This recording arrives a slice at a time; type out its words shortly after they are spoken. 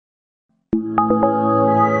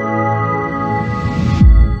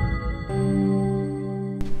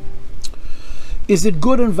Is it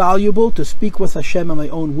good and valuable to speak with Hashem in my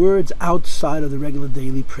own words outside of the regular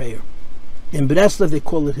daily prayer? In Breslev they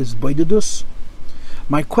call it his boidedus.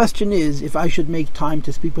 My question is, if I should make time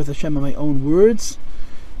to speak with Hashem in my own words,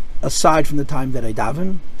 aside from the time that I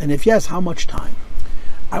daven, and if yes, how much time?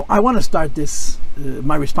 I want to start this,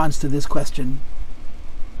 my response to this question,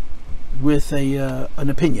 with an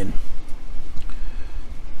opinion.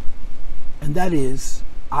 And that is,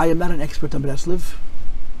 I am not an expert on Breslev.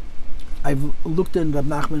 I've looked in Rab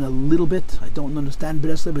Nachman a little bit. I don't understand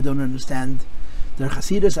Breslev. I don't understand their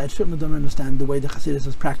Hasidus. I certainly don't understand the way the Hasidus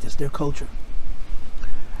is practiced, their culture.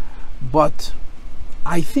 But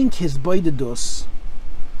I think his boidedus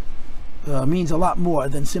means a lot more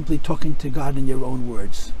than simply talking to God in your own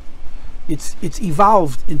words. It's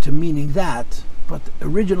evolved into meaning that, but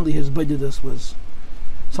originally his boidedus was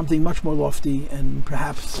something much more lofty and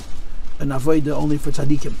perhaps an avodah only for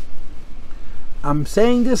tzaddikim. I'm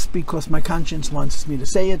saying this because my conscience wants me to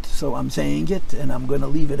say it, so I'm saying it, and I'm going to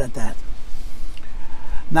leave it at that.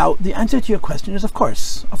 Now, the answer to your question is, of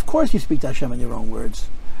course you speak to Hashem in your own words.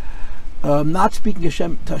 Not speaking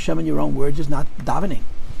to Hashem in your own words is not davening.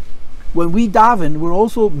 When we daven, we're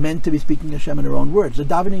also meant to be speaking to Hashem in our own words. The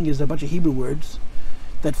davening is a bunch of Hebrew words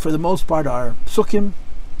that for the most part are psukim,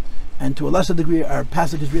 and to a lesser degree are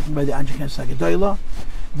passages written by the Anshe Knesset HaGedolah.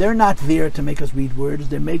 They're not there to make us read words.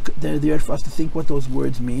 They're there for us to think what those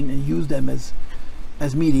words mean and use them as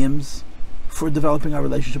mediums for developing our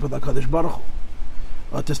relationship with HaKadosh Baruch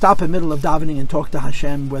Hu. To stop in the middle of davening and talk to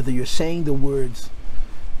Hashem, whether you're saying the words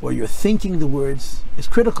or you're thinking the words, is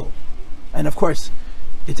critical. And of course,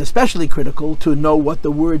 it's especially critical to know what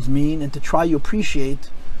the words mean and to try to appreciate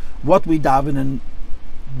what we daven and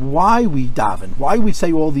why we daven, why we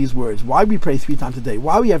say all these words, why we pray 3 times a day,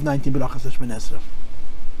 why we have 19 berachos Shemini Esrei.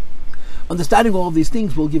 Understanding all of these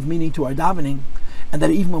things will give meaning to our davening, and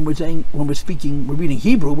that even when we're speaking, we're reading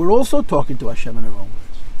Hebrew, we're also talking to Hashem in our own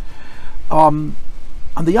words.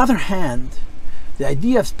 On the other hand, the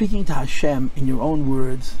idea of speaking to Hashem in your own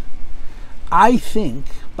words, I think,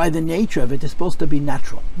 by the nature of it, is supposed to be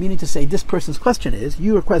natural. Meaning to say, this person's question is,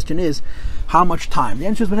 your question is, how much time? The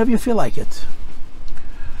answer is whenever you feel like it.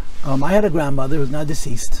 I had a grandmother who's now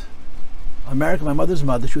deceased. American, my mother's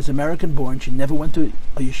mother. She was American born. She never went to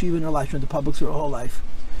a yeshiva in her life. She went to public school her whole life.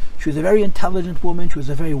 She was a very intelligent woman. She was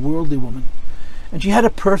a very worldly woman. And she had a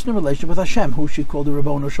personal relationship with Hashem, who she called the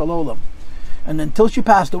Rabbono Shel Olam. And until she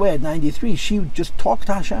passed away at 93, she just talked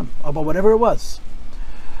to Hashem about whatever it was.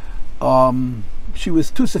 She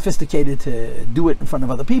was too sophisticated to do it in front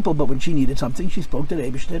of other people, but when she needed something, she spoke to the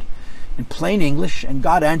Eibishter in plain English, and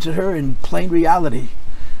God answered her in plain reality.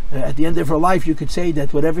 At the end of her life, you could say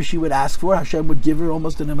that whatever she would ask for, Hashem would give her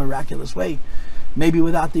almost in a miraculous way, maybe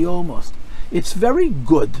without the almost. It's very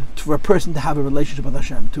good for a person to have a relationship with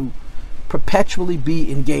Hashem, to perpetually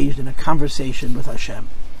be engaged in a conversation with Hashem.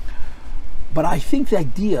 But I think the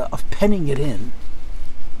idea of penning it in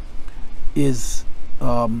is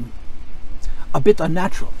a bit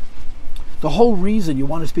unnatural. The whole reason you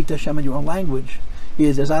want to speak to Hashem in your own language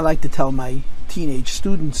is, as I like to tell my teenage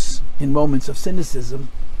students in moments of cynicism,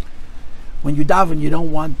 when you daven, you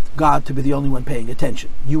don't want God to be the only one paying attention.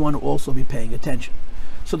 You want to also be paying attention.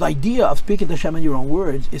 So the idea of speaking to Hashem in your own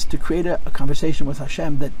words is to create a conversation with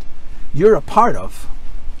Hashem that you're a part of.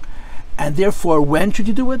 And therefore, when should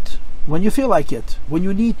you do it? When you feel like it, when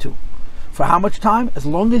you need to. For how much time? As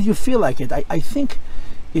long as you feel like it. I think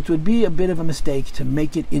it would be a bit of a mistake to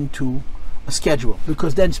make it into a schedule,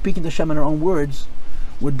 because then speaking to Hashem in our own words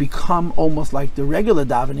would become almost like the regular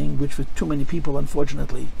davening, which for too many people,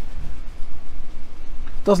 unfortunately,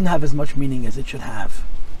 doesn't have as much meaning as it should have,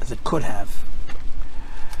 as it could have.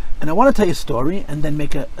 And I want to tell you a story and then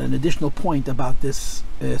make an additional point about this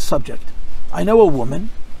subject. I know a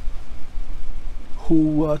woman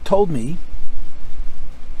who told me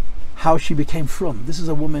how she became frum. This is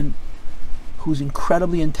a woman who's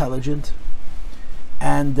incredibly intelligent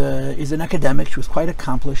and is an academic. She was quite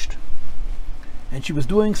accomplished, and she was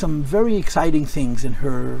doing some very exciting things in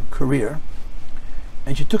her career,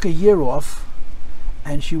 and she took a year off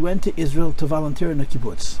and she went to Israel to volunteer in a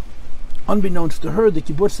kibbutz. Unbeknownst to her, the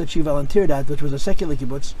kibbutz that she volunteered at, which was a secular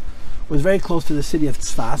kibbutz, was very close to the city of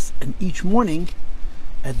Tzfas, and each morning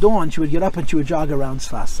at dawn she would get up and she would jog around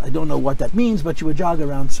Tzfas. I don't know what that means, but she would jog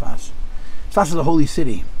around Tzfas. Tzfas is a holy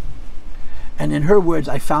city, and in her words,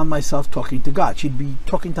 I found myself talking to God. She'd be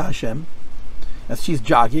talking to Hashem as she's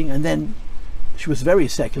jogging, and then she was very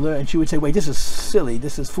secular, and she would say, wait, this is silly,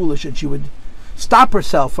 this is foolish, and she would stop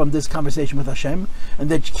herself from this conversation with Hashem, and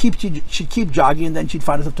then she'd keep jogging, and then she'd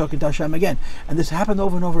find herself talking to Hashem again. And this happened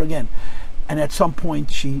over and over again. And at some point,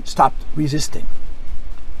 she stopped resisting.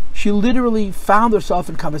 She literally found herself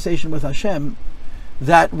in conversation with Hashem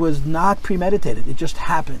that was not premeditated. It just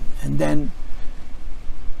happened. And then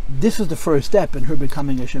this is the first step in her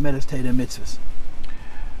becoming a Shemeres Torah mitzvahs.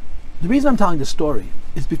 The reason I'm telling this story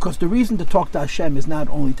is because the reason to talk to Hashem is not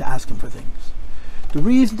only to ask Him for things. The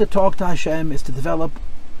reason to talk to Hashem is to develop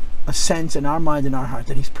a sense in our mind and our heart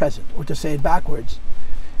that He's present. Or to say it backwards,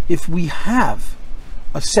 if we have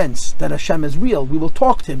a sense that Hashem is real, we will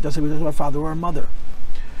talk to Him just like we talk to our father or our mother.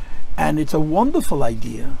 And it's a wonderful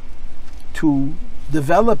idea to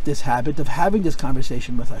develop this habit of having this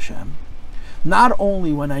conversation with Hashem, not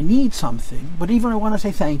only when I need something, but even when I want to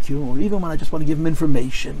say thank you, or even when I just want to give Him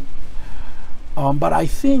information. But I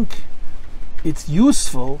think it's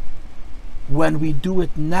useful when we do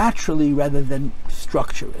it naturally rather than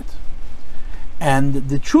structure it. And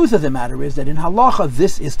the truth of the matter is that in halacha,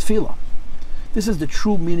 this is tefillah. This is the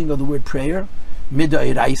true meaning of the word prayer,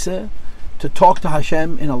 mid'oraisa, to talk to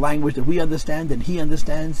Hashem in a language that we understand and He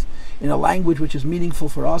understands, in a language which is meaningful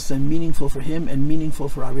for us and meaningful for Him and meaningful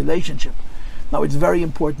for our relationship. Now, it's very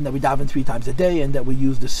important that we daven 3 times a day and that we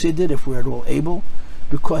use the siddur if we're at all able,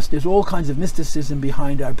 because there's all kinds of mysticism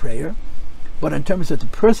behind our prayer. But in terms of to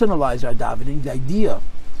personalize our davening, the idea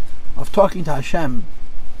of talking to Hashem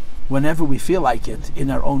whenever we feel like it in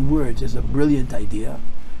our own words is a brilliant idea.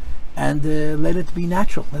 And let it be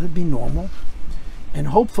natural, let it be normal. And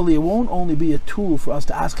hopefully it won't only be a tool for us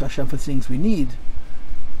to ask Hashem for things we need,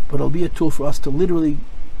 but it'll be a tool for us to literally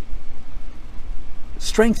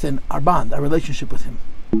strengthen our bond, our relationship with Him.